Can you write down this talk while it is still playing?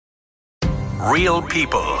Real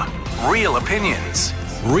people, real opinions,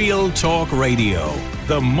 Real Talk Radio.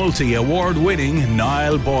 The multi-award winning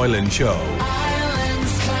Niall Boylan Show.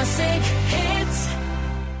 Ireland's classic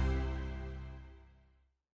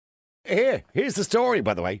hits. Here's the story,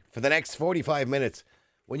 by the way, for the next 45 minutes.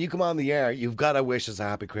 When you come on the air, you've got to wish us a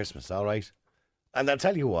happy Christmas, all right? And I'll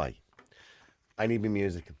tell you why. I need my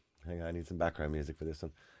music. Hang on, I need some background music for this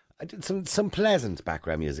one. I did some pleasant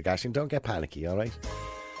background music, Aisling. Don't get panicky, all right?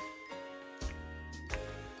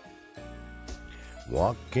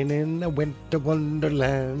 Walking in a winter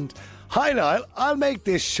wonderland. Hi, Niall. I'll make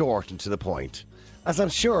this short and to the point, as I'm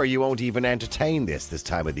sure you won't even entertain this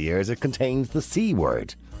time of the year, as it contains the C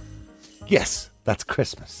word. Yes, that's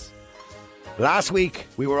Christmas. Last week,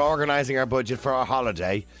 we were organising our budget for our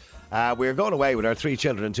holiday. We were going away with our 3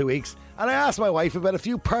 children in 2 weeks, and I asked my wife about a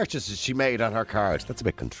few purchases she made on her card. That's a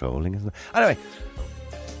bit controlling, isn't it? Anyway,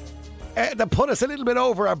 that put us a little bit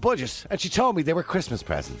over our budget, and she told me they were Christmas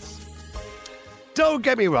presents. Don't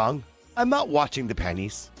get me wrong, I'm not watching the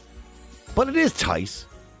pennies, but it is tight,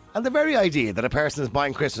 and the very idea that a person is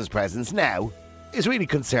buying Christmas presents now is really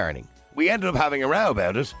concerning. We ended up having a row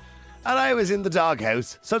about it, and I was in the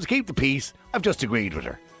doghouse, so to keep the peace, I've just agreed with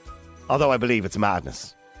her. Although I believe it's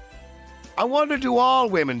madness. I wonder, do all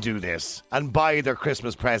women do this and buy their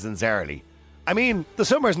Christmas presents early? I mean, the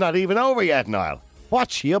summer's not even over yet, Niall.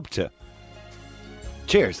 What's she up to?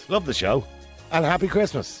 Cheers, love the show, and happy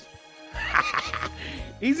Christmas.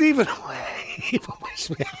 He's even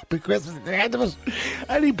wished me happy Christmas at the end of it,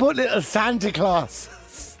 and he put little Santa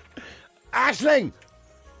Claus. Aisling,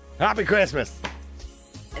 happy Christmas.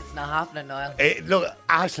 It's not happening, Niall. Look,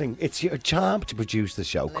 Aisling, it's your job to produce the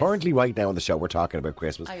show. Currently, right now on the show, we're talking about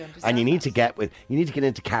Christmas, I understand and you need that. to get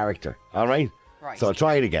into character. All right. Right. So I'll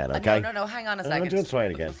try it again. Okay. No. Hang on a No, second. don't try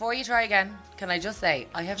it again. Before you try again, can I just say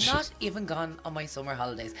I have not even gone on my summer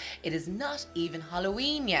holidays. It is not even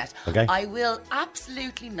Halloween yet. Okay. I will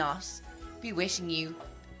absolutely not be wishing you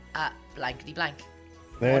a blankety blank.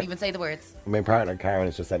 I Yeah. won't even say the words. My partner Karen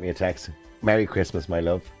has just sent me a text. Merry Christmas, my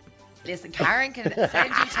love. Listen, Karen can send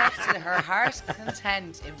you text to her heart's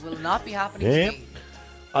content. It will not be happening Yeah. to me.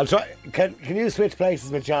 I'll try. Can you switch places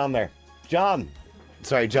with John there? John,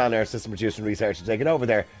 our assistant producer and researcher, take it over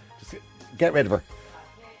there. Just get rid of her.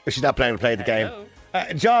 She's not planning to play the game.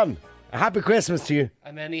 John, a happy Christmas to you.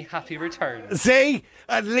 And many happy returns. See,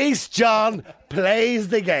 at least John plays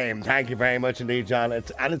the game. Thank you very much indeed, John.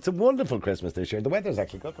 It's a wonderful Christmas this year. The weather's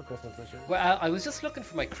actually good for Christmas this year. Well, I was just looking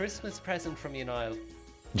for my Christmas present from you, Niall.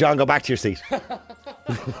 John, go back to your seat. Can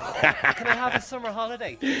I have a summer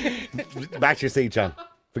holiday? Back to your seat, John.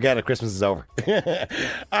 Forget it, Christmas is over.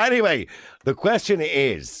 Anyway, the question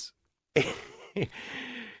is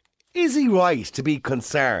he right to be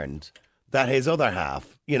concerned that his other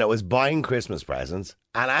half, is buying Christmas presents?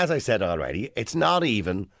 And as I said already, it's not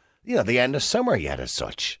even, the end of summer yet as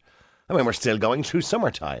such. I mean, we're still going through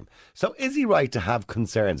summertime. So is he right to have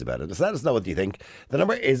concerns about it? So let us know what you think. The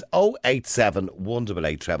number is 087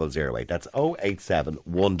 188 0008. That's 087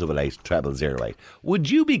 188 0008. Would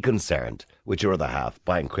you be concerned with your other half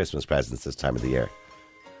buying Christmas presents this time of the year?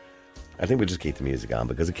 I think we'll just keep the music on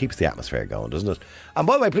because it keeps the atmosphere going, doesn't it? And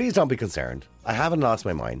by the way, please don't be concerned. I haven't lost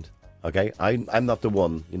my mind. Okay? I'm not the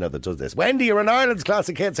one, that does this. Wendy, you're in Ireland's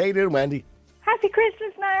Classic Hits. How you doing, Wendy? Happy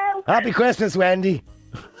Christmas, Niall. Happy Christmas, Wendy.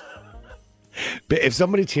 But if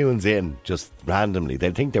somebody tunes in just randomly,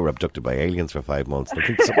 they'll think they were abducted by aliens for 5 months. They'll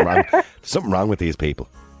think there's something wrong with these people.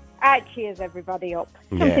 It cheers everybody up.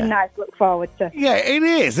 Yeah. Something nice to look forward to. Yeah, it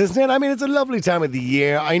is, isn't it? I mean, it's a lovely time of the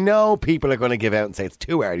year. I know people are going to give out and say it's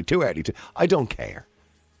too early. I don't care.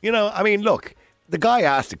 Look, the guy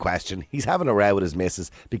asked a question. He's having a row with his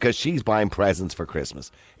missus because she's buying presents for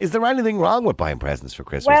Christmas. Is there anything wrong with buying presents for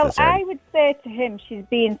Christmas Well, this early? I would say to him she's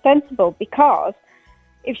being sensible because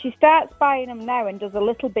if she starts buying them now and does a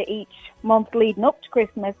little bit each month leading up to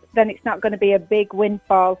Christmas, then it's not going to be a big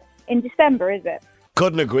windfall in December, is it?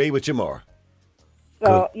 Couldn't agree with you more.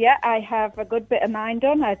 So, yeah, I have a good bit of mine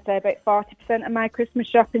done. I'd say about 40% of my Christmas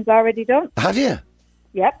shopping's already done. Have you?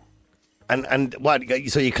 Yep. And what?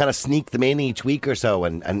 So you kind of sneak them in each week or so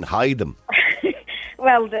and hide them?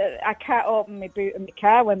 Well, I can't open my boot in my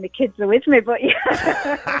car when my kids are with me, but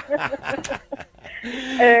yeah.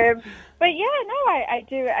 But yeah, no, I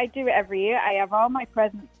do it every year. I have all my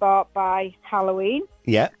presents bought by Halloween.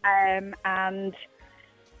 Yeah. And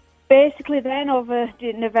basically then over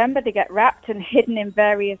November they get wrapped and hidden in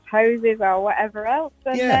various houses or whatever else.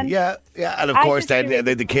 And Yeah. And of I course, just then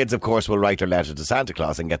do the kids, of course, will write their letter to Santa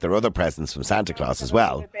Claus and get their other presents from Santa Claus as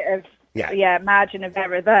well. A bit of margin of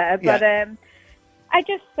error there. But I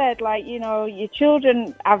just said, like, your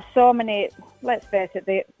children have so many. Let's face it,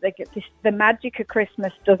 the magic of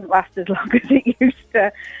Christmas doesn't last as long as it used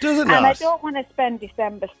to. Does it And not? I don't want to spend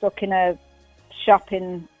December stuck in a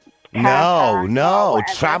shopping. car No, park or no,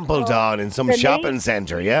 whatever. trampled So, on in some for me, shopping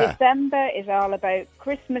centre, yeah. December is all about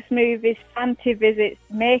Christmas movies, Santa visits,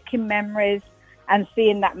 making memories, and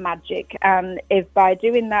seeing that magic. And if by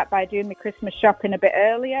doing my Christmas shopping a bit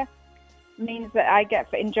earlier, means that I get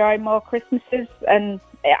to enjoy more Christmases and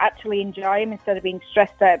actually enjoy them instead of being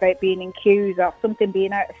stressed out about being in queues or something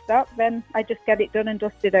being out of stock, then I just get it done and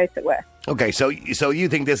dusted out at work. Okay, so you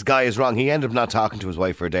think this guy is wrong? He ended up not talking to his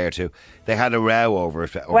wife for a day or two. They had a row over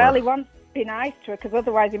it. Well, he wants to be nice to her because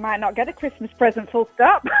otherwise he might not get a Christmas present, full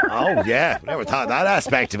stop. Oh, yeah. Never thought of that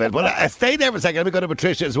aspect of it. But stay there for a second. Let me go to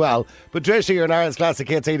Patricia as well. Patricia, you're an Ireland's Classic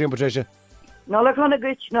Hits. How you doing, Patricia? Nola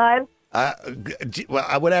Conagich, Niall.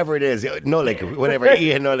 Whatever it is. Nullig, whatever.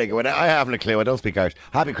 Ian Nullig. I haven't a clue. I don't speak Irish.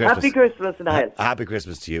 Happy Christmas. Happy Christmas, Niall. Happy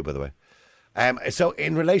Christmas to you, by the way. So,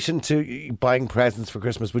 in relation to buying presents for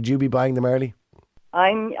Christmas, would you be buying them early?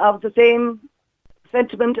 I'm of the same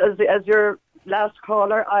sentiment as your last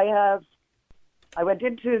caller. I went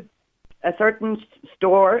into a certain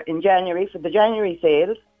store in January for the January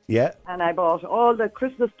sale, Yeah. and I bought all the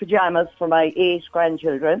Christmas pyjamas for my 8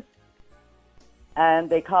 grandchildren. And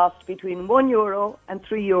they cost between €1 and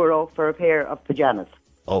 €3 for a pair of pyjamas.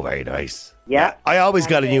 Oh, very nice. Yeah. I always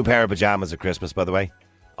got a new pair of pyjamas at Christmas, by the way.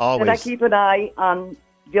 Always. And I keep an eye on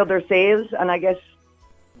the other sales, and I guess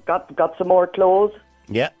got some more clothes.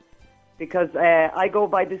 Yeah. Because I go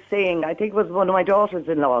by this saying, I think it was one of my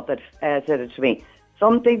daughters-in-law that said it to me,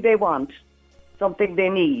 something they want, something they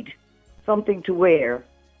need, something to wear,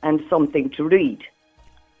 and something to read.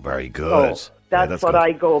 Very good. So that's what good.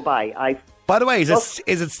 I go by. By the way, is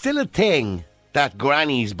it still a thing that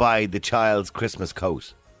grannies buy the child's Christmas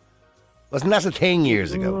coat? Wasn't that a thing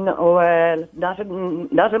years ago? No, well, not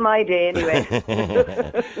in my day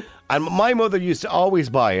anyway. And my mother used to always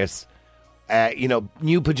buy us,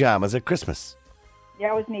 new pyjamas at Christmas. You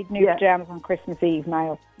always need new pyjamas on Christmas Eve,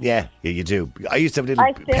 Niall. Yeah, you do. I used to have I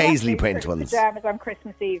little still have paisley new print ones. pyjamas on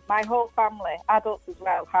Christmas Eve. My whole family, adults as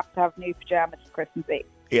well, have to have new pyjamas for Christmas Eve.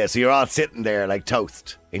 Yeah, so you're all sitting there like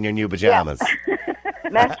toast in your new pyjamas.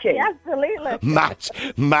 Matching. Yeah, absolutely.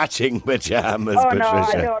 Matching pyjamas, Oh, no,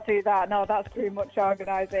 Patricia. I don't do that. No, that's too much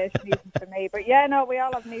organisation even for me. But yeah, no, we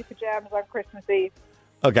all have new pyjamas on Christmas Eve.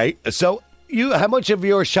 Okay, so how much of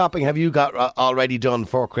your shopping have you got already done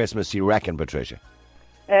for Christmas, you reckon, Patricia?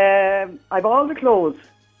 I've all the clothes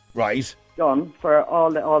Right. done for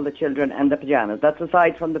all the children and the pyjamas. That's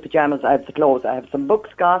aside from the pyjamas. I have the clothes. I have some books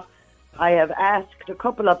got. I have asked a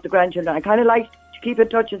couple of the grandchildren. I kind of like to keep in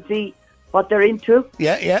touch and see what they're into.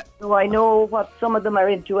 Yeah. So I know what some of them are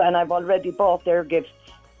into, and I've already bought their gifts.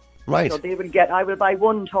 Right. So they will I will buy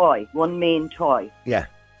one main toy. Yeah.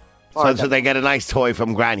 for So them. they get a nice toy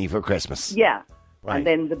from Granny for Christmas. Yeah. Right. And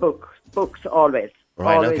then the books always.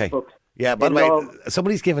 Right, always okay. Books. Yeah, by the They'll way, all-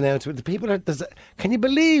 somebody's giving out to the people. Can you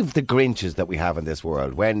believe the Grinches that we have in this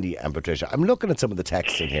world, Wendy and Patricia? I'm looking at some of the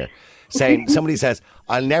texts in here saying, somebody says,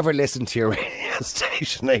 I'll never listen to your radio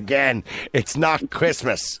station again. It's not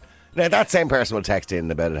Christmas. Now, that same person will text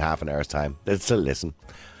in about half an hour's time. They'll still listen.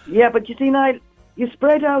 Yeah, but you see, now you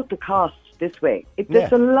spread out the costs this way.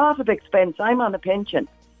 There's Yeah. a lot of expense. I'm on a pension.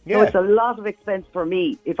 Yeah. So it's a lot of expense for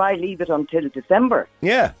me if I leave it until December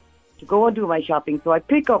Yeah. to go and do my shopping. So I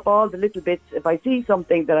pick up all the little bits. If I see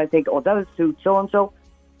something that I think, oh, that'll suit so-and-so,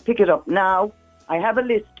 pick it up. Now, I have a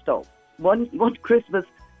list, though. One Christmas,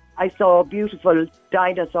 I saw a beautiful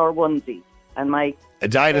dinosaur onesie. And A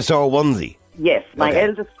dinosaur onesie. my Okay.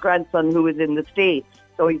 eldest grandson, who is in the States,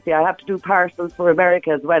 so you see, I have to do parcels for America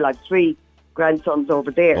as well. I've 3 grandsons over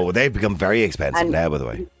there. Oh, they've become very expensive And- now, by the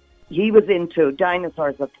way. He was into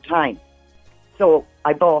dinosaurs at the time, so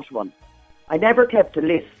I bought one. I never kept a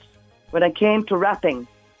list. When I came to wrapping,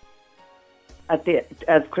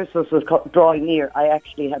 as Christmas was drawing near, I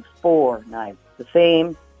actually had 4 now. The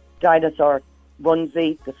same dinosaur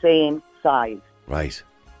onesie, the same size. Right.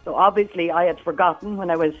 So obviously I had forgotten when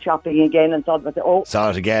I was shopping again and thought, oh, Saw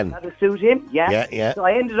it again. that'll suit him. Yeah. Yeah. So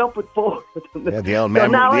I ended up with 4. Yeah, the old So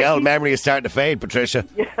now memory. I keep- Memory is starting to fade, Patricia.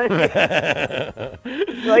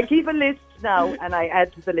 So I keep a list now, and I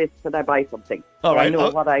add to the list when I buy something. All So right. I know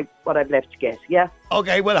Oh. what I've left to get. Yeah.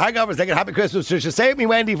 Okay, well, hang on for a second. Happy Christmas, Patricia. Say it me,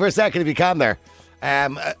 Wendy, for a second if you can there.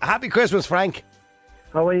 Happy Christmas, Frank.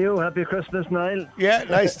 How are you? Happy Christmas, Niall. Yeah,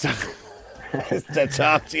 nice to, nice to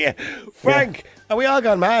talk to you. Frank, are we all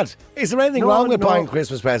gone mad? Is there anything No, wrong with no. buying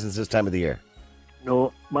Christmas presents this time of the year?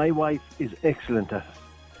 No, my wife is excellent at it.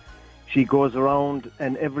 She goes around,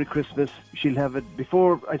 and every Christmas she'll have it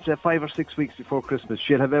before, I'd say 5 or 6 weeks before Christmas,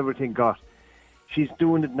 she'll have everything got. She's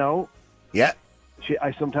doing it now. Yeah.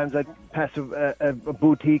 Sometimes I'd pass a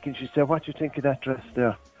boutique, and she'd say, "What do you think of that dress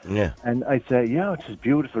there?" Yeah. And I'd say, "Yeah, it's just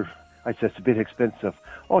beautiful." I'd say, "It's a bit expensive."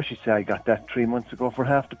 "Oh," she'd say, "I got that 3 months ago for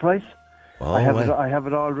half the price." Oh, I have well.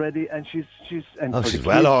 it all ready, and she's and for the She's kids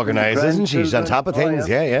well and the organised, isn't she? She's on top of grandchildren.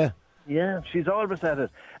 things. Oh, Yeah. Yeah, she's always at it,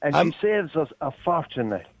 and Um, she saves us a fortune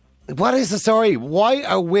now. What is the story? Why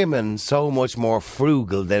are women so much more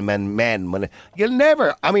frugal than men? When you'll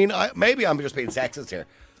never. I mean, maybe I'm just being sexist here,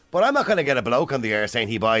 but I'm not going to get a bloke on the air saying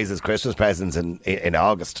he buys his Christmas presents in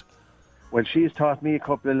August. Well, she's taught me a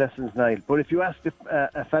couple of lessons, Niall. But if you asked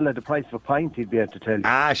a fella the price of a pint, he'd be able to tell you.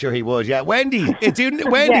 Ah, sure he would. Yeah, Wendy.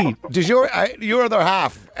 Wendy, does your other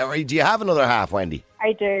half? Or do you have another half, Wendy?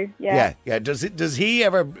 I do, yeah. Yeah. Does he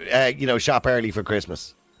ever shop early for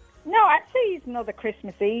Christmas? No, actually, he's another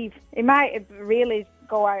Christmas Eve. He might really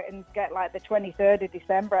go out and get like the 23rd of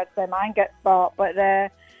December. I'd say mine gets bought, but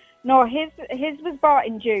no, his was bought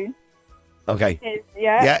in June. Okay.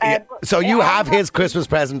 Yeah. So you have his Christmas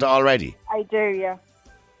present already? I do, yeah.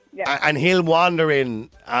 Yeah. And he'll wander in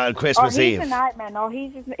on Christmas he's Eve. a nightmare. No,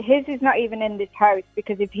 his is not even in this house,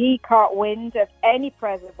 because if he caught wind of any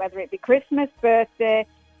present, whether it be Christmas, birthday,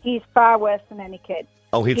 he's far worse than any kid.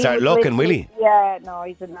 Oh, he'd He start would looking, will he? Yeah, no,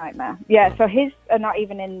 he's a nightmare. Yeah, so his are not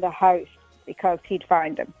even in the house because he'd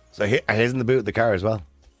find them. So he's in the boot of the car as well?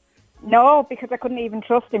 No, because I couldn't even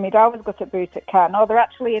trust him. He'd always go to boot at car. No, they're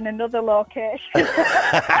actually in another location.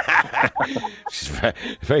 She's very,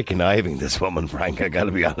 very conniving, this woman, Frank. I got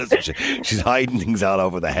to be honest with you. She's hiding things all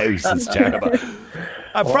over the house. It's terrible.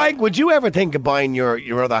 Frank, would you ever think of buying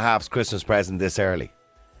your other half's Christmas present this early?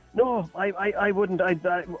 No, I wouldn't.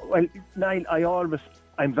 Well, Niall,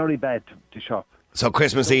 I'm very bad to shop. So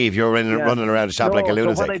Christmas Eve, you're running around the shop like a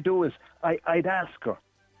lunatic. So what I do is I'd ask her.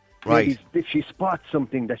 Right. Maybe if she spots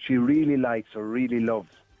something that she really likes or really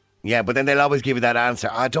loves. Yeah, but then they'll always give you that answer.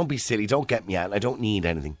 Don't be silly. Don't get me out. I don't need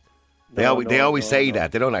anything. They always say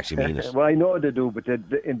that. They don't actually mean it. Well, I know they do, but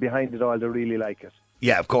in behind it all, they really like it.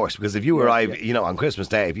 Yeah, of course. Because if you arrive, on Christmas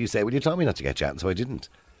Day, if you say, "Well, you told me not to get you out," and so I didn't.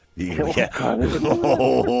 Yeah.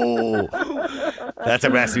 Oh, that's a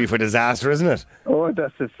recipe for disaster, isn't it? Oh,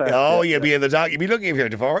 that's a fact. Oh, you'll be in the dock. You'll be looking if you're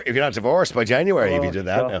not divorced by January if you do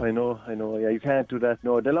that. Stop, I know. Yeah, you can't do that.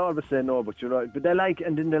 No, they'll always say no, but you're right. But they like the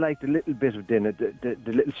little bit of dinner, the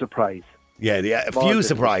little surprise. Yeah, a few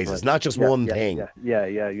surprises, not just one thing. Yeah,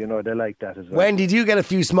 they like that as well. Wendy, do you get a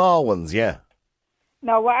few small ones? Yeah.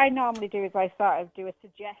 No, what I normally do is I sort of do a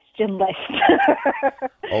suggestion list.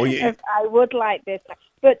 Oh, yeah. If I would like this.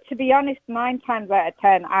 But to be honest, 9 times out of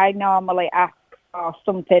 10, I normally ask for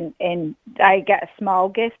something I get a small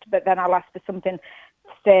gift, but then I'll ask for something,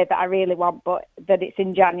 say, that I really want, but that it's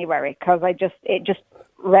in January, because it just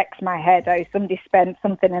wrecks my head how somebody spends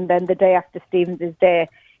something and then the day after Stephen's Day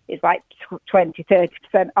is like 20-30%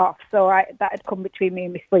 off. So that'd come between me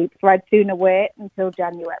and my sleep. So I'd sooner wait until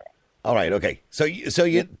January. All right, okay. So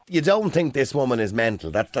you don't think this woman is mental?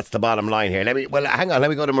 That's the bottom line here. Hang on. Let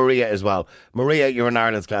me go to Maria as well. Maria, you're in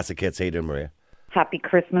Ireland's Classic Hits. How you doing, Maria? Happy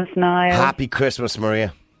Christmas, Niall. Happy Christmas,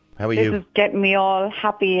 Maria. How are you? This is getting me all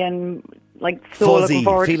happy and so fuzzy, looking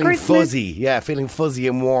forward feeling to Christmas. fuzzy. Yeah, feeling fuzzy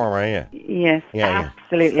and warm, are you? Yes,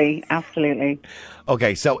 absolutely.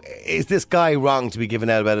 Okay, so is this guy wrong to be giving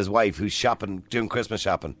out about his wife who's shopping, doing Christmas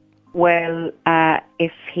shopping? Well,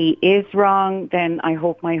 if he is wrong, then I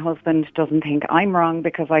hope my husband doesn't think I'm wrong,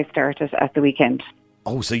 because I started at the weekend.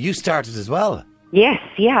 Oh, so you started as well? Yes,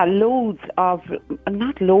 yeah,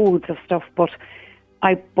 not loads of stuff, but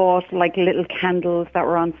I bought like little candles that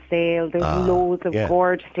were on sale. There's loads of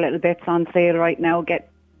gorgeous little bits on sale right now.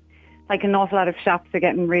 Like an awful lot of shops are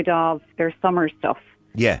getting rid of their summer stuff.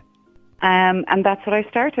 Yeah. And that's what I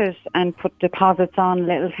started, and put deposits on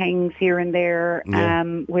little things here and there,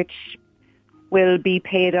 which will be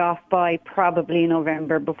paid off by probably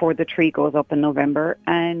November, before the tree goes up in November.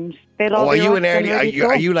 And they'll all are be you off an early? and ready Are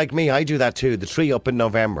to go. you like me? I do that too. The tree up in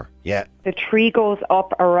November. Yeah. The tree goes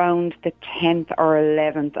up around the 10th or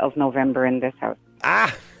 11th of November in this house.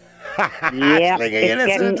 Yeah, it's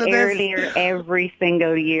getting earlier every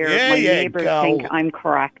single year. My neighbours think I'm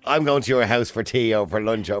correct. I'm going to your house for tea or for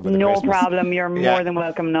lunch over the Christmas. No problem. You're more than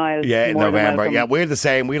welcome, Niall. Yeah, in November. Yeah, we're the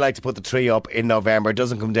same. We like to put the tree up in November. It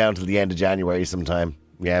doesn't come down till the end of January sometime.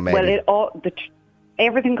 Yeah, maybe. Well,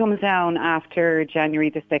 everything comes down after January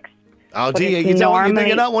the 6th. Oh, do you? You're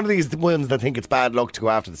not one of these ones that think it's bad luck to go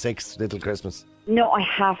after the 6th, little Christmas. No, I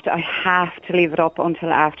have to leave it up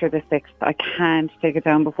until after the 6th. I can't take it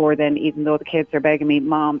down before then, even though the kids are begging me,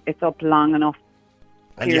 Mom, it's up long enough.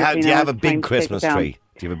 And do you have a big Christmas tree?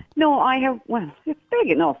 Do you have No, I have. Well, it's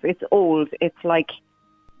big enough. It's old. It's like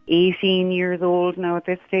 18 years old now at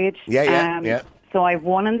this stage. Yeah. So I've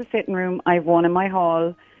one in the sitting room. I've one in my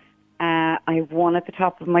hall. I have one at the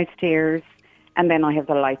top of my stairs, and then I have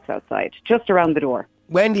the lights outside, just around the door.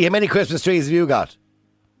 Wendy, how many Christmas trees have you got?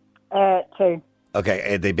 2.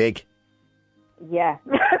 Okay, are they big? Yeah.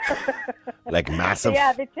 Like massive?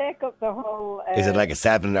 Yeah, they take up the whole... Is it like a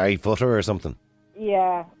 7 or 8 footer or something?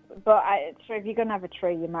 Yeah, but if you're going to have a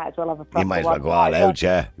tree, you might as well have a proper You might as well one. go all out,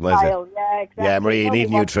 yeah. Style, yeah, exactly. Yeah, Marie, you need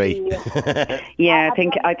a new tree. Yeah,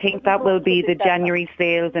 I think that will be the January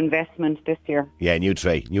sales investment this year. Yeah, new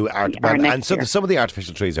tree, new art. Next And year. some of the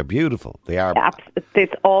artificial trees are beautiful. They are.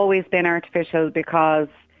 It's always been artificial because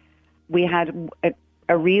we had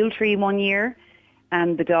a real tree one year,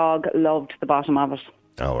 and the dog loved the bottom of it.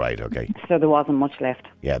 Oh, right, okay. So there wasn't much left.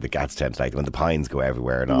 Yeah, the cats tend to like them, and the pines go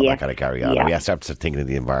everywhere and all Yes. that kind of carry on. Yeah. We have to start thinking of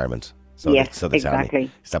the environment. So Yes, they tell me,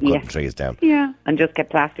 exactly. stop cutting Yes. trees down. Yeah, and just get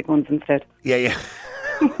plastic ones instead. Yeah.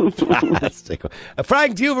 Plastic.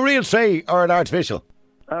 Frank, do you have a real tree or an artificial?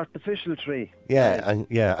 Artificial tree. Yeah,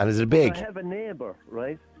 and is it big? I have a neighbour,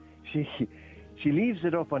 right? She leaves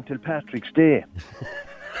it up until Patrick's Day.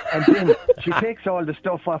 And then she takes all the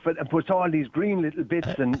stuff off it and puts all these green little bits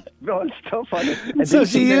and all stuff on it. And So then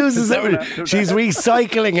she lets uses down it. after She's that.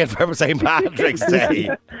 recycling it for St. Patrick's Day.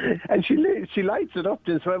 And she lights it up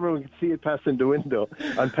just so everyone can see it passing the window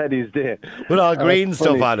on Paddy's Day. With all green it's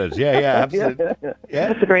stuff funny. on it. Yeah, absolutely. Yeah.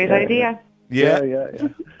 That's a great idea. Yeah.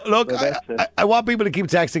 Look, So that's I want people to keep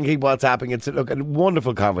texting, keep WhatsApping. It's a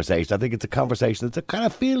wonderful conversation. I think it's a conversation. It's a kind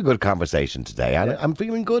of feel-good conversation today, and I'm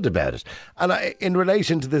feeling good about it. And in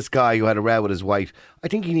relation to this guy who had a row with his wife, I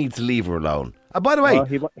think he needs to leave her alone. And by the way, Well,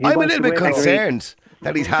 he I'm a wants little to bit win. concerned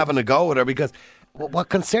that he's having a go with her because what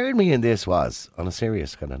concerned me in this was, on a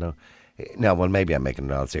serious kind of note, no, well, maybe I'm making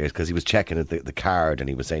it all serious because he was checking the card and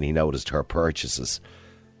he was saying he noticed her purchases.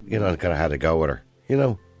 You know, and kind of had a go with her. You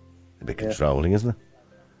know, a bit controlling, isn't it?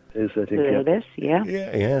 Is, I A think, little bit, yeah.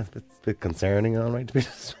 Yeah, it's a bit concerning, all right.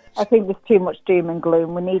 I think there's too much doom and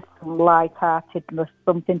gloom. We need some light-heartedness,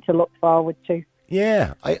 something to look forward to.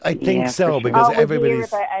 Yeah, I think Yeah, so, for sure. because We hear everybody's...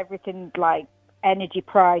 about everything like energy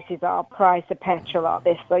prices or price of petrol or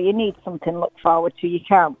this, so you need something to look forward to. You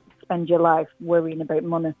can't spend your life worrying about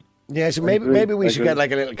money. Yeah, so maybe we should get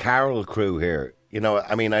like a little carol crew here. You know,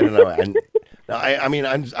 I mean, I don't know. And no, I mean,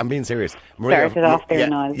 I'm being serious. Start it off there, yeah,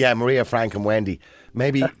 Niall. yeah, Maria, Frank, and Wendy.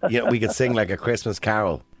 Maybe we could sing like a Christmas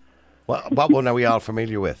carol. What one are we all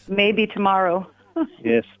familiar with? Maybe tomorrow.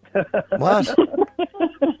 yes. What?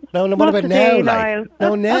 No, what about today, now? Niall?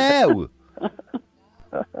 No, now.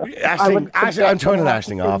 Aisling, I'm turning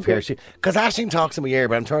Aisling off here. Because Aisling talks in my ear,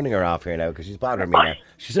 but I'm turning her off here now because she's bothering me now.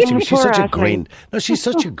 She's such a Aisling. Grinch. No, she's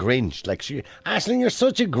such a Grinch. Like Aisling, you're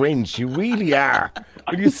such a Grinch. You really are.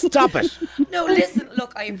 Will you stop it? No, listen,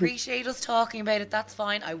 look, I appreciate us talking about it. That's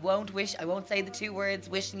fine. I won't say the 2 words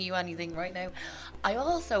wishing you anything right now. I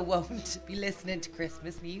also won't be listening to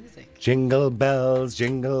Christmas music. Jingle bells,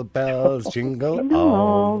 jingle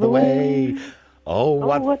all the way. Oh,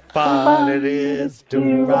 what fun it is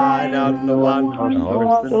to ride on the one horse.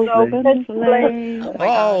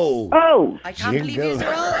 Oh, I can't believe Jingle.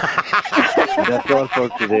 you're all... That's all for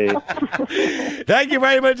today. Thank you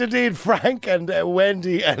very much indeed, Frank and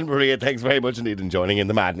Wendy and Maria. Thanks very much indeed in joining in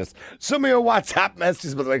the madness. Some of your WhatsApp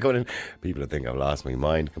messages, by the way, coming in. People think I've lost my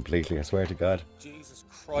mind completely, I swear to God. Jesus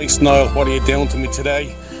Christ, Niall, what are you doing to me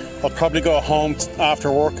today? I'll probably go home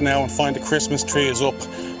after work now and find the Christmas tree is up.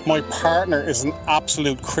 My partner is an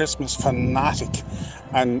absolute Christmas fanatic,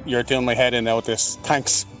 and you're doing my head in now with this.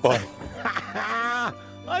 Thanks. Bye.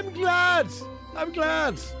 I'm glad.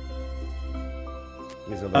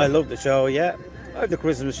 I love the show, yeah. I have the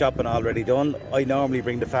Christmas shopping already done. I normally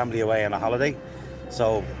bring the family away on a holiday.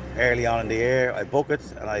 So early on in the year, I book it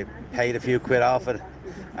and I paid a few quid off it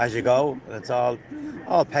as you go. And it's all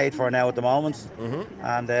paid for now at the moment. Mm-hmm.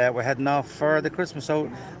 And we're heading off for the Christmas.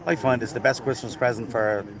 So I find it's the best Christmas present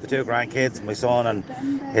for the 2 grandkids, my son and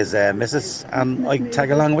his missus. And I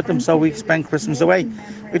tag along with them, so we spend Christmas away.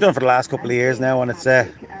 We've done it for the last couple of years now, and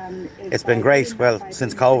it's been great. Well,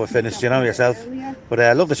 since COVID finished, you know yourself. But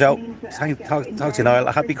I love the show. Talk to you, Niall.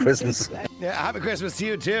 Happy Christmas. Yeah, happy Christmas to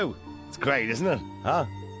you too. It's great, isn't it? Huh?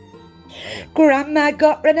 Grandma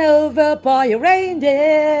got run over by a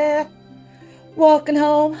reindeer. Walking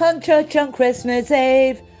home from church on Christmas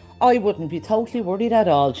Eve. I wouldn't be totally worried at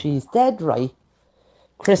all. She's dead right.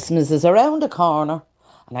 Christmas is around the corner.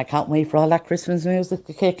 And I can't wait for all that Christmas music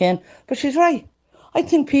to kick in. But she's right. I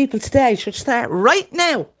think people today should start right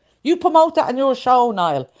now. You promote that on your show,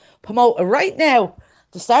 Niall. Promote it right now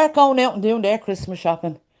to start going out and doing their Christmas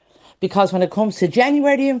shopping. Because when it comes to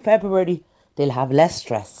January and February, they'll have less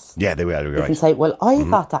stress. Yeah, they will. You're They right. can say, well, I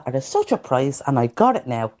got that at such a price and I got it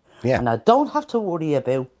now. Yeah. And I don't have to worry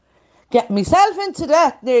about getting myself into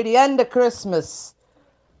debt near the end of Christmas.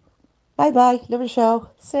 Bye-bye. Love your show.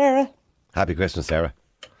 Sarah. Happy Christmas, Sarah.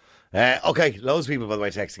 Okay, loads of people, by the way,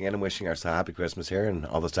 texting in and wishing us a happy Christmas here, and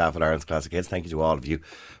all the staff at Ireland's Classic Hits. Thank you to all of you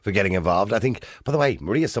for getting involved. I think, by the way,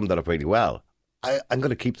 Maria summed that up really well. I'm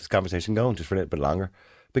going to keep this conversation going just for a little bit longer,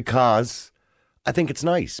 because I think it's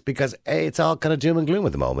nice, because it's all kind of doom and gloom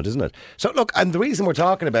at the moment, isn't it? So look, and the reason we're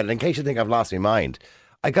talking about it, in case you think I've lost my mind,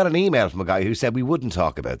 I got an email from a guy who said we wouldn't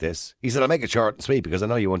talk about this. He said, I'll make it short and sweet because I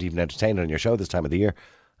know you won't even entertain it on your show this time of the year.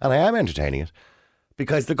 And I am entertaining it.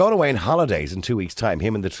 Because they're going away on holidays in 2 weeks' time,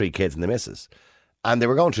 him and the 3 kids and the missus. And they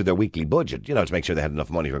were going through their weekly budget, you know, to make sure they had enough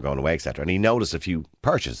money for going away, etc. And he noticed a few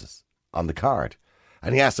purchases on the card.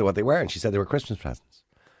 And he asked her what they were, and she said they were Christmas presents.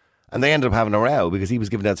 And they ended up having a row because he was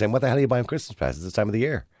giving out saying, what the hell are you buying Christmas presents this time of the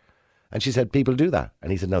year? And she said, people do that.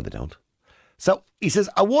 And he said, no, they don't. So he says,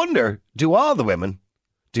 I wonder, do all the women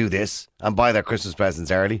do this and buy their Christmas presents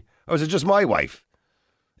early? Or is it just my wife?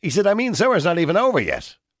 He said, I mean, summer's not even over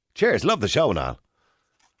yet. Cheers, love the show, Niall.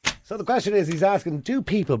 So the question is, he's asking, do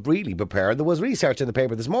people really prepare? There was research in the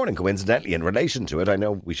paper this morning, coincidentally, in relation to it. I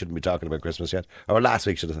know we shouldn't be talking about Christmas yet, or last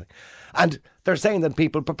week, should I say. And they're saying that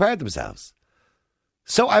people prepare themselves.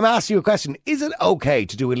 So I'm asking you a question. Is it okay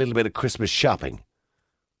to do a little bit of Christmas shopping?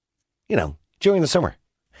 You know, during the summer.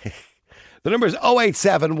 The number is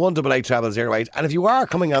 087 188 0008. And if you are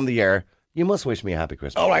coming on the air, you must wish me a happy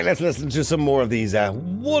Christmas. All right, let's listen to some more of these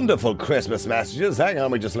wonderful Christmas messages. Hang on,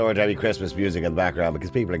 we just lowered any Christmas music in the background because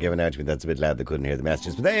people are giving out to me that's a bit loud. They couldn't hear the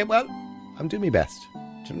messages. But well, I'm doing my best. Do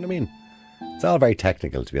you know what I mean? It's all very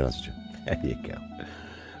technical, to be honest with you. There you go.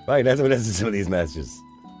 Right, let's listen to some of these messages.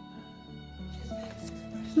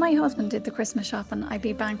 If my husband did the Christmas shopping, I'd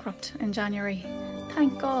be bankrupt in January.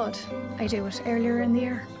 Thank God I do it earlier in the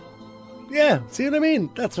year. Yeah, see what I mean?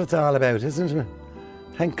 That's what it's all about, isn't it?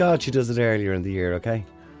 Thank God she does it earlier in the year, okay?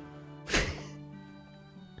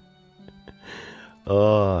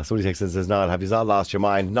 Oh, somebody texts and says, Niall, have you all lost your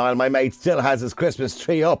mind? Niall, my mate still has his Christmas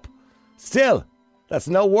tree up. Still. That's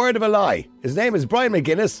no word of a lie. His name is Brian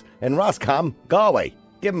McGuinness in Roscommon, Galway.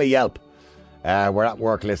 Give him a yelp. We're at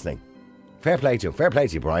work listening. Fair play to him. Fair play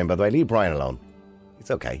to you, Brian, by the way. Leave Brian alone.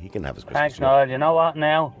 It's okay. He can have his Christmas Thanks, tree. Niall. You know what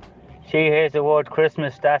now? She hears the word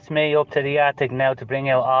Christmas, that's me up to the attic now to bring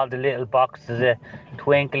out all the little boxes of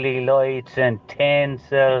twinkly lights and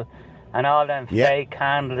tinsel and all them fake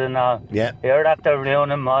candles and all. Yeah. You're after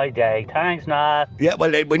ruining my day. Thanks, Niall. Yeah,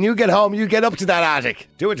 well, when you get home, you get up to that attic.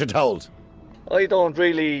 Do what you're told. I don't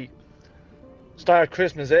really start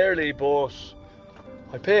Christmas early, but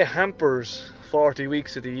I pay hampers 40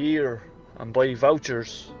 weeks of the year and buy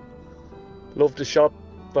vouchers. Love to shop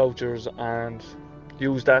vouchers and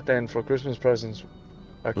use that then for Christmas presents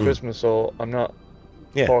at Christmas, so I'm not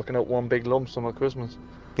forking out one big lump sum at Christmas.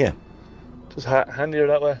 Yeah. Just handier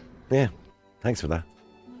that way. Yeah. Thanks for that.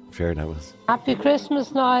 Sharing that with us. Happy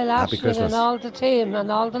Christmas, Niall, Happy Ashling Christmas. and all the team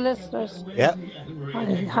and all the listeners. Yeah. I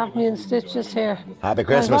have me in stitches here. Happy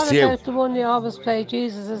Christmas and to you. what about the one you always play,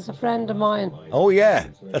 Jesus is a friend of mine? Oh, yeah.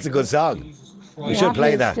 That's a good song. We should Have play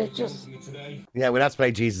me in that. Stitches. Yeah, we'll have to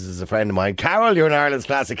play Jesus as a friend of mine. Carol, you're in Ireland's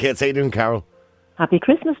Classic Hits. How you doing, Carol? Happy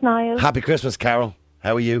Christmas, Niall. Happy Christmas, Carol.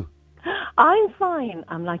 How are you? I'm fine.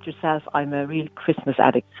 I'm like yourself. I'm a real Christmas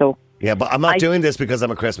addict, so... Yeah, but I'm not doing this because I'm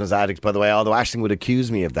a Christmas addict, by the way, although Aisling would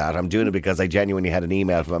accuse me of that. I'm doing it because I genuinely had an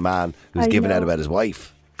email from a man who's I given out know. about his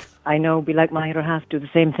wife. I know, be like my other half, do the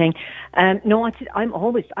same thing. No, I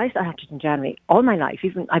started in January all my life.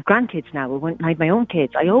 Even I've grandkids now. When I had my own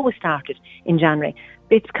kids, I always started in January.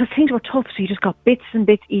 It's because things were tough, so you just got bits and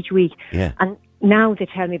bits each week. Yeah. And now they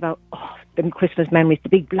tell me about the Christmas memories, the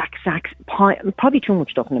big black sacks, probably too much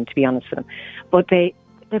stuff in them, to be honest with them. But they've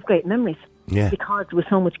great memories. Yeah. Because there was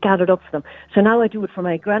so much gathered up for them. So now I do it for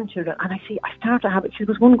my grandchildren, and I started to have it. There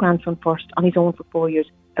was one grandson first on his own for 4 years.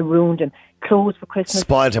 I ruined him. Clothes for Christmas.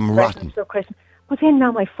 Spoiled him rotten. For Christmas. But then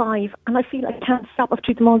now I'm 5, and I feel I can't stop. I've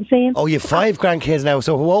treated them all the same. Oh, you have 5 grandkids now.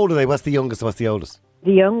 So how old are they? What's the youngest? What's the oldest?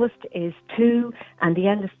 The youngest is 2, and the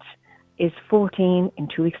eldest is 14 in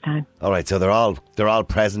 2 weeks' time. All right, so they're all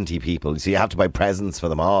presenty people. So you have to buy presents for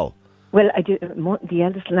them all. Well, I do. The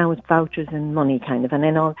eldest now is vouchers and money, kind of, and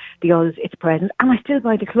then all the others, it's presents. And I still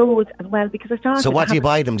buy the clothes as well because I started. So what do you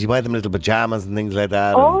buy them? Do you buy them little pajamas and things like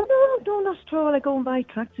that? Oh no, not at all. I go and buy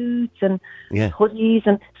tracksuits and Yeah. hoodies,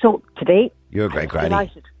 and so today You're a great granny.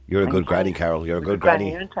 delighted. You're a good granny, Carol. You're a good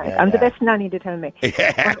granny. Granny, aren't I? Yeah, I'm the yeah. best nanny, they tell me.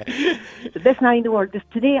 The best nanny in the world.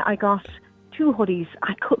 Today I got 2 hoodies.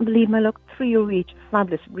 I couldn't believe my luck. 3 euro each.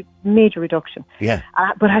 Fabulous. Major reduction. Yeah.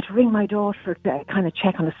 But I had to ring my daughter to kind of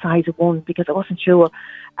check on the size of one because I wasn't sure.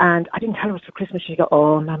 And I didn't tell her it was for Christmas. She go,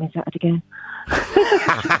 oh, Mammy's at it again.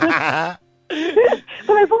 But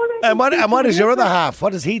I've already... And what is your other half?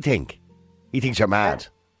 What does he think? He thinks you're mad.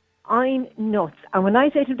 I'm nuts. And when I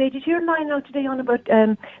say to him, did you hear a line out today on about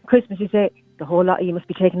Christmas? He say, the whole lot of you must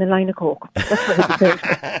be taking a line of coke. That's what he says.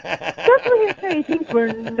 That's what he says. He thinks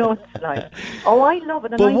we're nuts. Like, oh, I love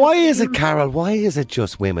it. And But why is it, Carol? Why is it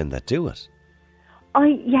just women that do it?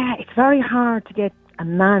 Yeah, it's very hard to get a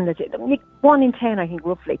man that's 1 in 10, I think,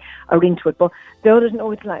 roughly, are into it. But the others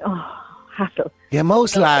know it's like, hassle. Yeah,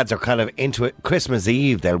 most lads are kind of into it. Christmas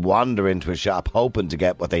Eve, they'll wander into a shop hoping to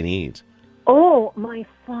get what they need. Oh, my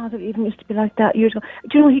father even used to be like that years ago.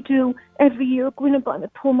 Do you know what he'd do? Every year, go in and buy my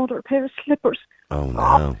poor mother a pair of slippers. Oh,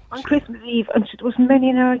 no. On Christmas Eve. And there was many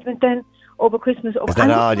an argument then over Christmas. Is that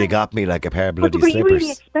all you got me, like a pair of bloody but they were slippers?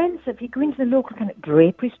 really expensive. He'd go into the local kind of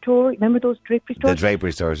drapery store. Remember those drapery stores? The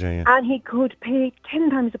drapery stores, yeah. And he could pay 10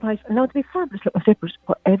 times the price. And now to be fabulous looking slippers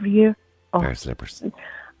every year. Pair of slippers.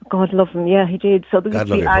 God love him, yeah, he did. So God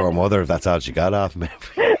love your poor mother if that's all she got off him.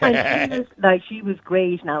 And she was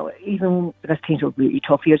great now, even because things were really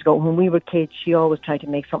tough years ago. When we were kids, she always tried to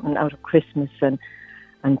make something out of Christmas and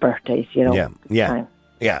birthdays, you know.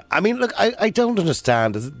 Yeah. I mean, look, I don't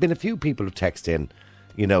understand. There's been a few people who text in,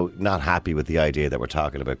 not happy with the idea that we're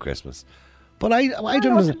talking about Christmas. But I don't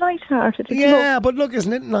understand. It's light-hearted. Yeah, but look,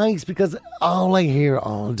 isn't it nice? Because all I hear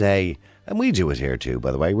all day, and we do it here too,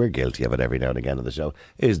 by the way, we're guilty of it every now and again on the show,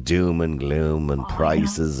 is doom and gloom and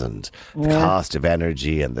prices and the cost of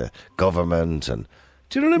energy and the government. And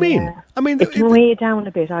do you know what I mean? Yeah. I mean, it can weigh it down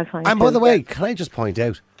a bit, I find. And by the way, can I just point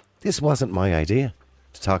out, this wasn't my idea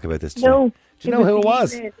to talk about this today. No. Do you know who it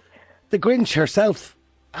was? The Grinch herself,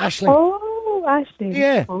 Aisling. Oh, Aisling.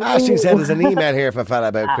 Yeah, Aisling sent us an email here from a fella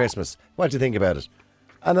about Christmas. What do you think about it?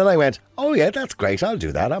 And then I went, oh yeah, that's great, I'll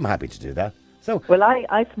do that, I'm happy to do that. So, well,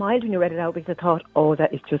 I smiled when you read it out because I thought, oh,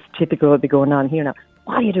 that is just typical what'll be going on here now.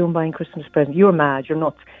 What are you doing buying Christmas presents? You're mad, you're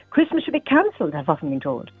nuts. Christmas should be cancelled, I've often been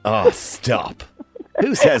told. Oh, stop.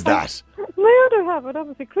 Who says that? My other half would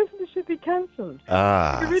obviously Christmas should be cancelled.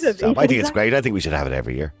 Stop. I think it's great. I think we should have it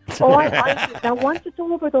every year. Now once it's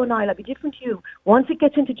over though, Niall, I'll be different to you. Once it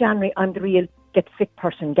gets into January, I'm the real get fit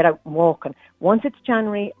person, get out and walking. Once it's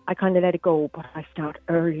January, I kind of let it go, but I start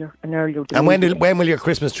earlier and earlier. And when will your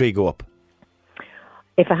Christmas tree go up?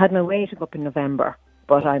 If I had my way, to go up in November.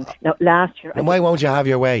 But now last year. And why won't you have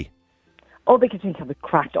your way? Oh, because I think I would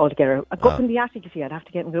cracked altogether. I go up in the attic, you see, I'd have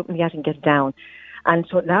to go up in the attic and get it down. And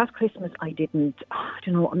so last Christmas I didn't,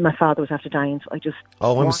 my father was after dying, so I just...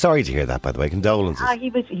 Oh, I'm sorry to hear that, by the way. Condolences.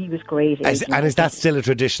 He was great. And is that still a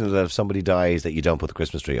tradition that if somebody dies that you don't put the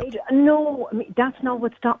Christmas tree up? No, I mean, that's not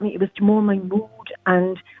what stopped me. It was more my mood,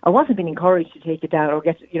 and I wasn't being encouraged to take it down or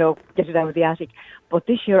get it out of the attic. But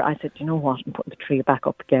this year I said, you know what, I'm putting the tree back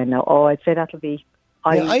up again now. Oh, I'd say that'll be...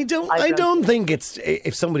 I don't think it's,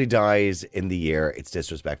 if somebody dies in the year, it's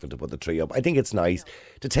disrespectful to put the tree up. I think it's nice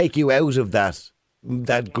to take you out of that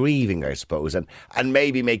grieving, I suppose, and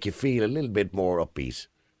maybe make you feel a little bit more upbeat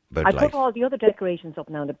about life. I put all the other decorations up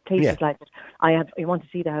now. The place is like it. You want to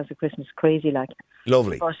see the House of Christmas, crazy like.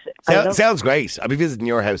 Lovely. Sounds great. I'll be visiting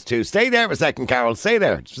your house too. Stay there for a second, Carol. Stay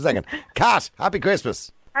there just a second. Kat, happy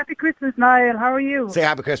Christmas. Happy Christmas, Niall. How are you? Say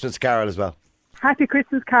happy Christmas to Carol as well. Happy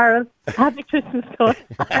Christmas, Carol. Happy Christmas, God.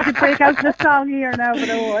 I could break out the song here now, but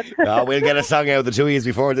I won't. Oh, we'll get a song out the 2 years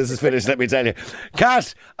before this is finished, let me tell you.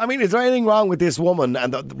 Kat, I mean, is there anything wrong with this woman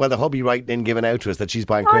and the hubby writing in giving out to us that she's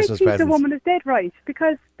buying Christmas presents? I think the woman is dead right,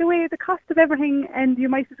 because the cost of everything, and you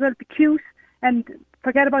might as well be cute and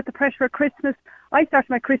forget about the pressure of Christmas. I started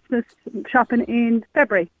my Christmas shopping in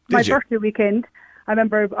February, my birthday weekend. I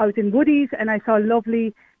remember I was in Woodies and I saw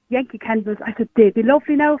lovely Yankee candles. I said, they'd be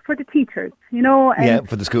lovely now for the teachers, And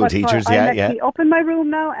for the school teachers, I'm actually up in my room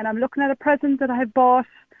now, and I'm looking at a present that I have bought,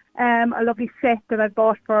 a lovely set that I've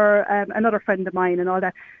bought for another friend of mine and all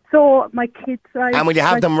that. So my kids... And will you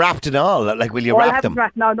have them wrapped and all? Like, will you wrap them?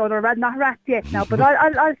 No, they're not wrapped yet now, but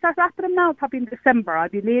I'll start wrapping them now, probably in December. I'll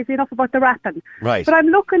be lazy enough about the wrapping. Right. But I'm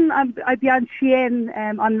looking, I'd be on Shein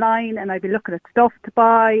online, and I'd be looking at stuff to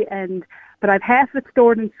buy, but I've half of it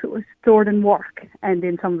stored in work and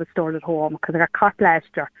then some of it stored at home because I got caught last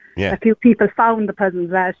year. Yeah. A few people found the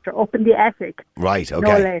presents last year up in the attic. Right, okay.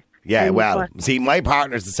 No less. Yeah, see, my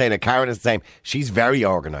partner's the same. Karen is the same. She's very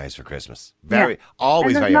organised for Christmas.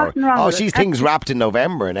 Always very organised. Oh, she's things wrapped in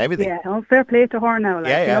November and everything. Yeah, fair play to her now.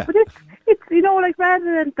 Yeah. But it's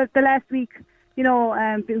rather than the last week,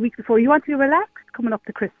 the week before, you want to relax, coming up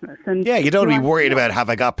to Christmas. And Yeah, you don't be worried about have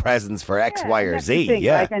I got presents for X, Y, or that's the Z. thing,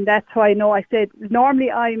 Yeah. like, and that's why I said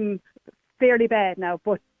normally I'm fairly bad now,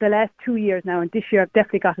 but the last 2 years now and this year I've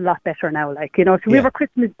definitely got a lot better now. Like, so we have a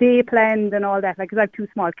Christmas Day planned and all that, like, because I have 2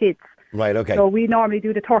 small kids. Right, okay. So we normally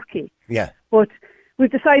do the turkey. Yeah. But we've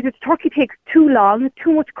decided turkey takes too long,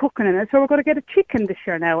 too much cooking in it, so we're going to get a chicken this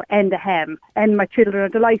year now and a ham. And my children are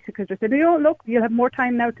delighted because they said, look, you'll have more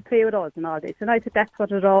time now to play with us and all this. And I said, that's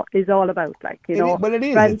what it all is all about, like, Well, it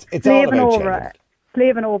is. It's all about children.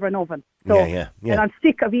 Slaving over an oven. So, Yeah. And I'm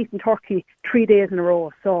sick of eating turkey 3 days in a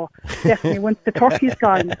row. So definitely once the turkey's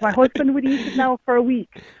gone, my husband would eat it now for a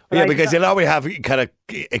week. Yeah, because you'll always have kind of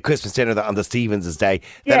a Christmas dinner on the Stevens' Day.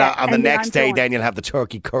 Then on the next day, then you'll have the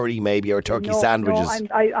turkey curry maybe or turkey sandwiches. No,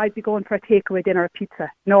 I'd be going for a takeaway dinner, a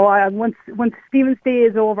pizza. No, once Stephen's Day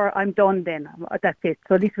is over, I'm done then. That's it.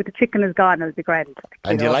 So at least with the chicken is gone, it'll be grand.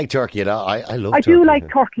 And do you like turkey? I love turkey. I do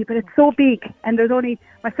like turkey, but it's so big. And there's only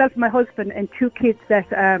myself and my husband and 2 kids that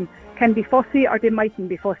can be fussy or they mightn't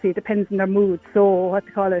be fussy. It depends on their mood. So what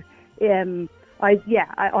to call it? I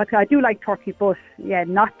do like turkey, but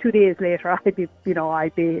not 2 days later.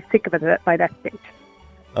 I'd be sick of it by that stage.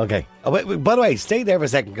 Okay. Oh, wait, by the way, stay there for a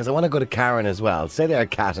second because I want to go to Karen as well. Stay there,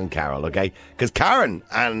 Kat and Carol, okay? Because Karen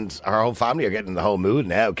and her whole family are getting in the whole mood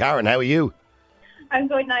now. Karen, how are you? I'm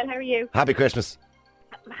good, Niall. How are you? Happy Christmas.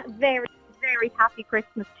 Very, very happy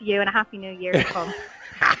Christmas to you and a happy New Year to come.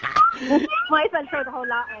 Might as well throw the whole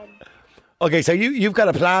lot in. Okay, so you've got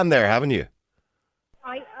a plan there, haven't you?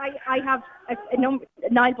 I have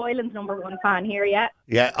Niall Boylan's #1 fan here, yeah.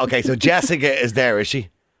 Yeah, okay, so Jessica is there, is she?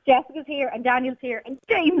 Jessica's here and Daniel's here and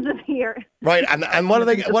James is here. Right, and what are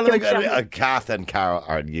they Kath and Carol,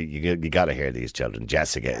 you got to hear these children.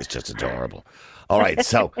 Jessica is just adorable. All right,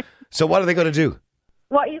 so what are they going to do?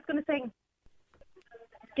 What are you going to sing?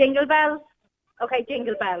 Jingle bells? Okay,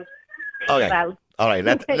 jingle bells. Okay, bells. all right,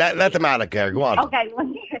 let them out of there, go on. Okay,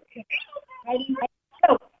 ready,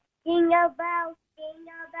 go. Jingle bells,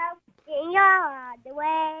 jingle all the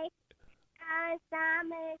way.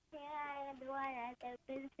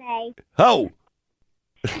 Oh!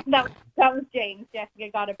 No, that was James.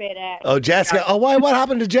 Jessica got a bit. Oh, Jessica. Oh, why? What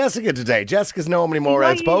happened to Jessica today? Jessica's normally more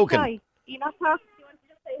outspoken. You're not talking. You want to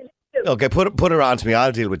just say hello? Okay, put her on to me.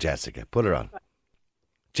 I'll deal with Jessica. Put her on.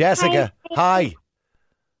 Jessica, hi.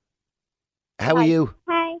 How are you?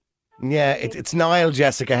 Hi. Yeah, it's Niall,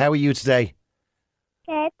 Jessica. How are you today?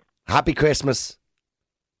 Good. Happy Christmas.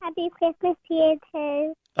 Happy Christmas to you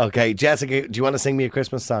too. Okay, Jessica, do you want to sing me a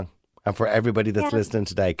Christmas song? And for everybody that's listening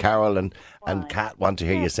today, Carol and Kat want to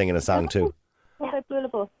hear you singing a song too. What about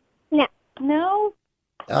Billable? No. No?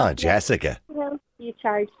 Oh, Jessica. No. You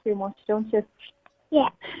charge too much, don't you? Yeah.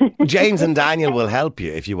 James and Daniel will help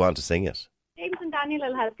you if you want to sing it. James and Daniel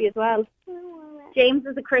will help you as well. James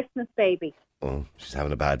is a Christmas baby. Oh, she's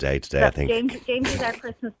having a bad day today, I think. James is our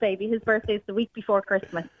Christmas baby. His birthday is the week before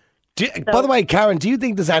Christmas. By the way, Karen, do you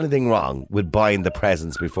think there's anything wrong with buying the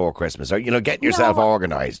presents before Christmas or, getting yourself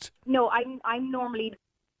organised? No, I'm normally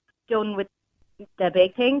done with the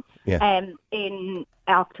big thing in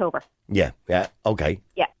October. Yeah, okay.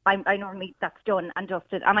 Yeah, I normally, that's done and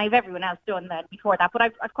dusted. And I have everyone else done then before that. But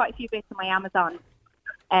I've quite a few bits in my Amazon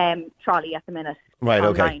trolley at the minute. Right,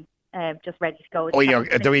 online, just ready to go. Oh,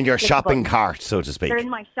 they're in your shopping cart, so to speak. They're in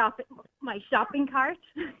my shopping cart.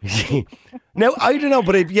 Now, I don't know,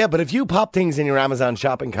 but if you pop things in your Amazon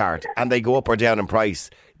shopping cart and they go up or down in price,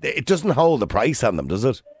 it doesn't hold the price on them, does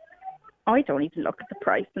it? I don't even look at the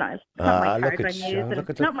price now. It's not my card I'm using.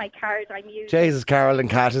 It's not my card I'm using. Jesus, Carol and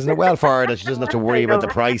Kat, isn't it well for her that she doesn't have to worry about the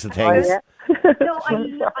price of things? No,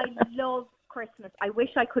 I love Christmas. I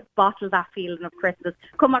wish I could bottle that feeling of Christmas.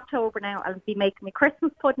 Come October now, I'll be making my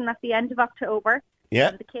Christmas pudding at the end of October. Yeah.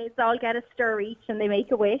 And the kids all get a stir each and they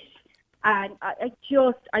make a wish. And I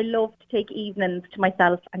love to take evenings to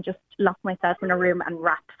myself and just lock myself in a room and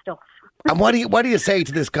wrap stuff. And what do you say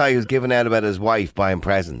to this guy who's giving out about his wife buying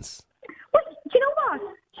presents? Well, you know what?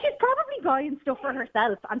 She's probably buying stuff for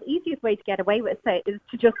herself, and the easiest way to get away with it is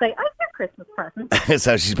to just say, "I have a Christmas present."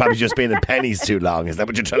 So she's probably just been in pennies too long. Is that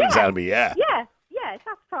what you're trying to tell me? Yeah. Yeah,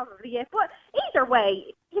 that's probably it. But either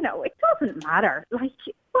way, it doesn't matter. Like,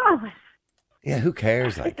 well, yeah, who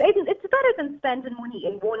cares? Like, it's better than spending money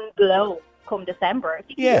in one blow come December. If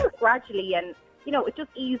you can do it gradually, and it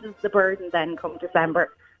just eases the burden then come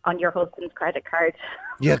December on your husband's credit card.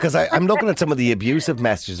 Yeah, because I'm looking at some of the abusive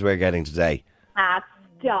messages we're getting today.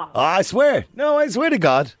 Stop. Oh, I swear to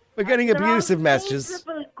God, we're getting abusive messages.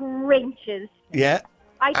 Miserable Grinches. Yeah.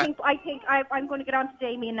 I think I'm going to get on to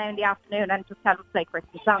Damien now in the afternoon and just tell him to play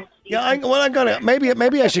Christmas songs. Yeah, I'm gonna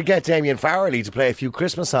maybe I should get Damien Farrelly to play a few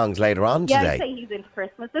Christmas songs later on today. Yeah, I'd say he's into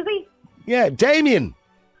Christmas, is he? Yeah, Damien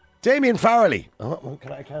Farrelly. Oh,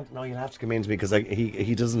 I can't. No, you'll have to come in to me because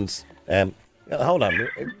he doesn't. Hold on,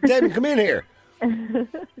 Damien, come in here.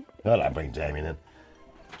 Hold on, bring Damien in.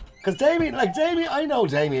 Because Damien, I know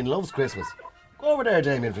Damien loves Christmas. Go over there,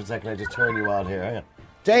 Damien, for a second. I just turn you on here. Hang on.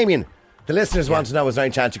 Damien, the listeners want to know, is there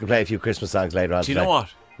any chance you can play a few Christmas songs later on? Do you know what?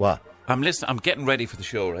 What? I'm getting ready for the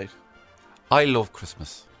show, right? I love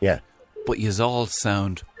Christmas. Yeah. But yous all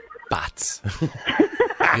sound bats.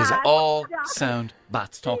 Yous all sound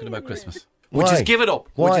bats talking about Christmas. Would you just give it up?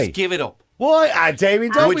 Why? Would you just give it up? Why?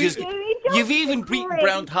 Damien, don't You've even beaten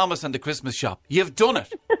Brown Thomas on the Christmas shop. You've done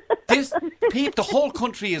it. The whole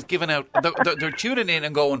country is giving out. They're tuning in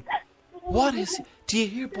and going, what is... Do you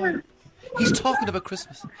hear, boy? He's talking about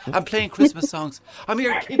Christmas. I'm playing Christmas songs. I'm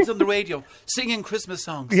hearing kids on the radio singing Christmas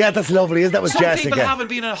songs. Yeah, that's lovely. That was Jessica. Some people haven't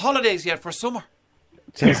been on holidays yet for summer.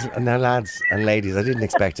 And now, lads and ladies, I didn't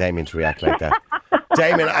expect Damien to react like that.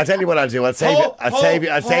 Damien, I'll tell you what I'll do. I'll save you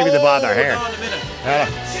the bother here. Hold on a minute.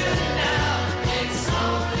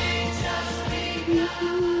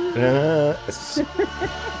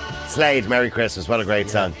 Slade, Merry Christmas. What a great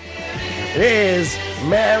song. It is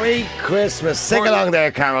Merry Christmas. Sing along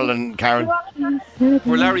there, Carol and Karen.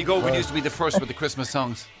 Where Larry Govan used to be the first with the Christmas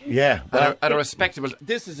songs. Yeah. At a respectable...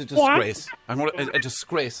 This is a disgrace. A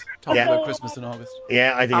disgrace talking about Christmas in August.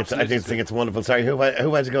 Yeah, I think it's wonderful. sorry, who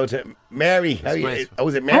had to go to? Mary.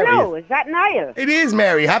 Was it Mary? Hello, is that Niall? It is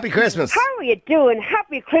Mary. Happy Christmas. How are you doing?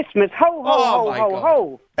 Happy Christmas. Ho, ho, ho, ho,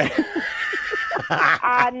 ho.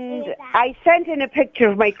 And I sent in a picture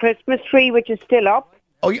of my Christmas tree, which is still up.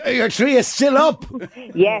 Oh, your tree is still up?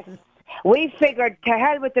 Yes. We figured, to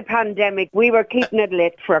hell with the pandemic, we were keeping it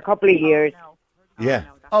lit for a couple of years. Yeah.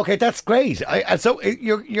 Okay, that's great. So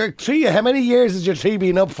your tree, how many years has your tree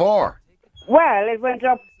been up for? Well, it went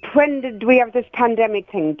up, when did we have this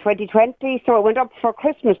pandemic thing? 2020? So it went up for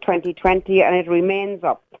Christmas 2020 and it remains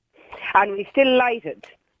up. And we still light it.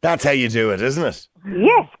 That's how you do it, isn't it?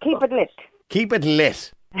 Yes, keep it lit. Keep it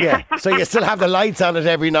lit. Yeah, so you still have the lights on it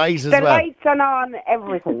every night as well. The lights are on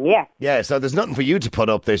everything, yeah. Yeah, so there's nothing for you to put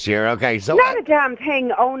up this year, okay? So not a damn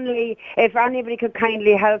thing, only if anybody could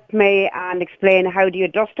kindly help me and explain how do you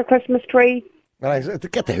dust a Christmas tree. Well,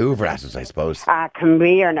 get the Hoover at it, I suppose. Come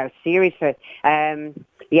here now, seriously.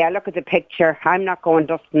 Yeah, look at the picture. I'm not going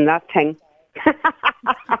dusting that thing.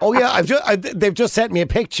 Oh yeah, they've just sent me a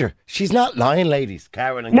picture. She's not lying, ladies.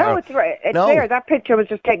 Karen and Carol. No, it's right. It's there. That picture was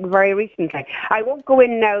just taken very recently. I won't go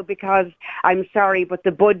in now because I'm sorry, but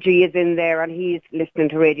the budgie is in there and he's listening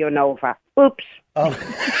to Radio Nova. Oops. Oh.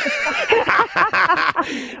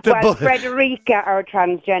 Frederica, our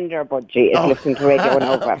transgender budgie, is listening to Radio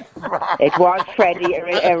Nova. It was Freddie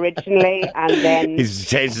originally, and then he's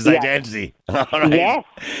changed his identity. All right.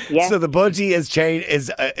 Yes. So the budgie is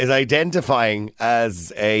identifying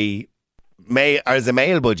as a male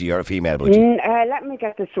budgie or a female budgie. Let me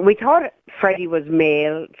get this. We thought Freddie was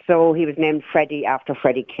male, so he was named Freddie after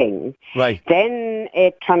Freddie King. Right. Then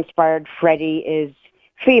it transpired Freddie is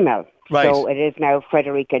female. Right. So it is now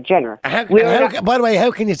Frederica Jenner. By the way,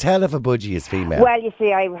 how can you tell if a budgie is female? Well, you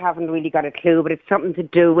see, I haven't really got a clue, but it's something to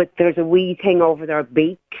do with there's a wee thing over their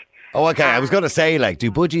beak. Oh, okay. I was going to say,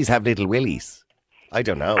 do budgies have little willies? I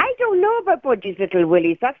don't know. I don't know about budgies' little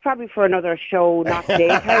willies. That's probably for another show, not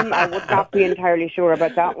daytime. I would not be entirely sure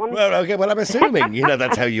about that one. Well, okay. Well, I'm assuming,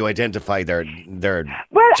 that's how you identify their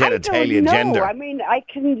genitalia gender. I mean, I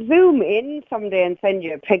can zoom in someday and send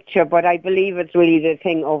you a picture, but I believe it's really the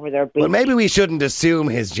thing over their beak. Well, maybe we shouldn't assume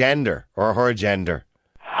his gender or her gender.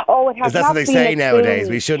 Oh, it has that's not what they been say assumed. Nowadays.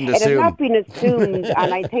 We shouldn't assume. It has not been assumed,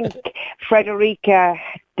 and I think Frederica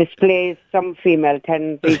displays some female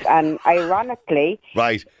tendencies, and ironically,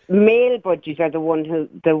 right, male budgies are the ones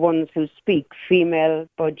who speak. Female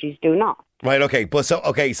budgies do not. Right. Okay. But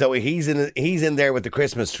so he's in there with the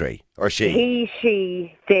Christmas tree, or she? He,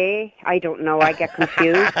 she, they. I don't know. I get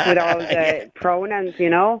confused with all the pronouns.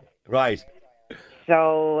 Right.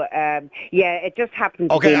 So, it just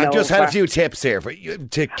happened to be Okay, I've just had a few tips here for you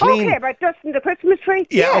to clean. Okay, about dusting the Christmas tree?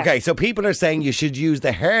 Yeah, okay. So people are saying you should use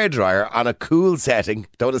the hairdryer on a cool setting.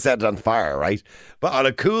 Don't want to set it on fire, right? But on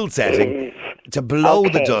a cool setting to blow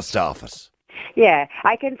the dust off it. Yeah,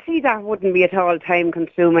 I can see that wouldn't be at all time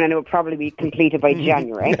consuming and it would probably be completed by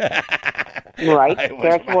January. Right,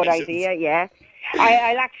 there's one idea, yeah.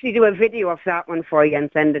 I'll actually do a video of that one for you and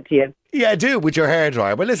send it to you. Yeah, do, with your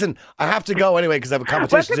hairdryer. But listen, I have to go anyway because I have a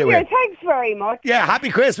competition to do here. Thanks very much. Yeah, happy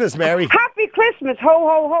Christmas, Mary. Happy Christmas, ho,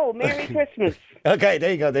 ho, ho. Merry Christmas. Okay,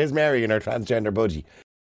 there you go. There's Mary and her transgender budgie.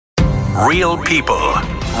 Real people,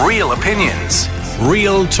 real opinions,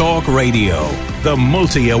 Real Talk Radio. The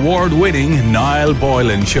multi-award winning Niall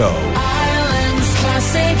Boylan Show.